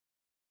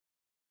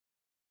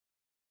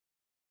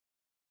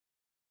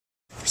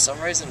some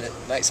reason it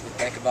makes me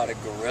think about a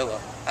gorilla.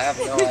 I have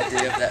no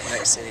idea if that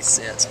makes any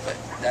sense, but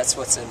that's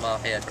what's in my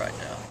head right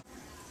now.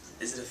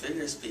 Is it a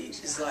figure of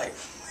speech? Is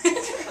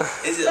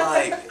it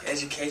like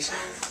educational?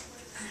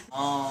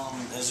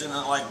 Isn't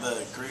it like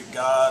the Greek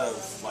god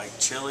of like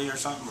chili or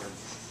something? Or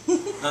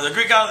no, the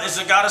Greek god is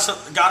the goddess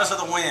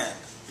of the wind.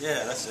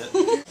 Yeah, that's it.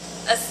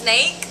 A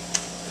snake?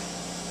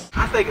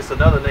 I think it's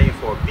another name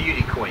for a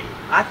beauty queen.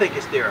 I think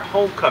it's their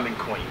homecoming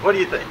queen. What do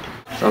you think?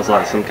 Sounds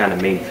like some kind of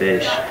mean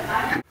fish.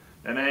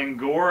 An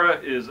Angora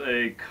is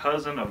a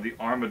cousin of the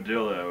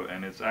armadillo,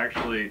 and it's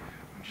actually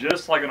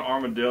just like an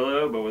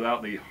armadillo, but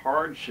without the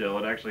hard shell.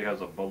 It actually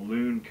has a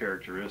balloon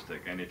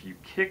characteristic, and if you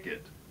kick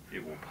it,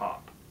 it will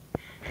pop.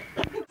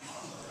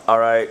 All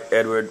right,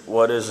 Edward,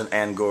 what is an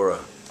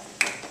Angora?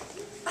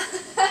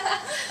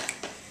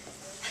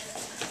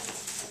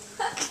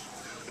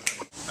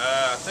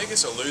 I think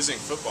it's a losing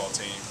football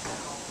team.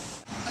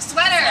 A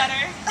sweater. I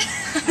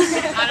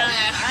don't know.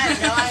 I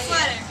have no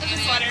idea. It's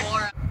a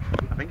sweater.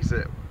 I think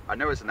I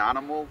know it's an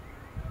animal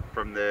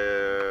from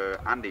the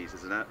Andes,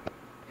 isn't it?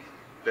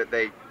 That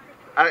they,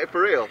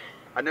 for real,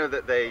 I know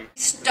that they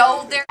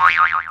stole their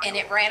and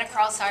it ran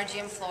across our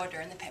gym floor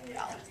during the pep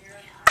rally.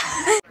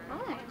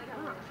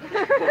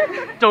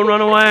 Don't run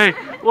away!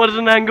 What is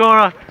an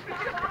Angora?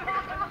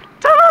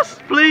 Tell us,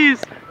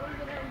 please!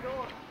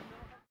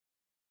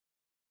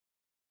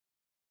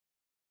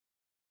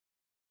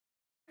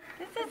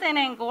 This is an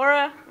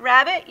Angora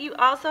rabbit. You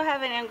also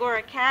have an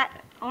Angora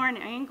cat or an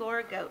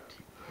Angora goat.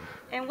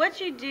 And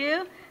what you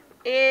do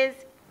is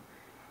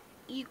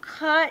you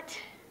cut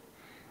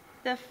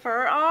the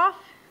fur off,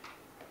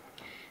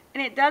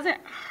 and it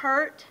doesn't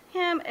hurt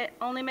him, it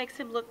only makes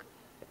him look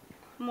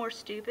more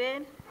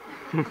stupid.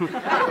 And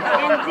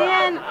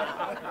then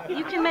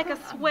you can make a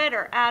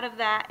sweater out of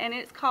that, and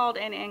it's called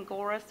an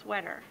Angora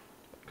sweater.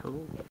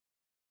 Cool.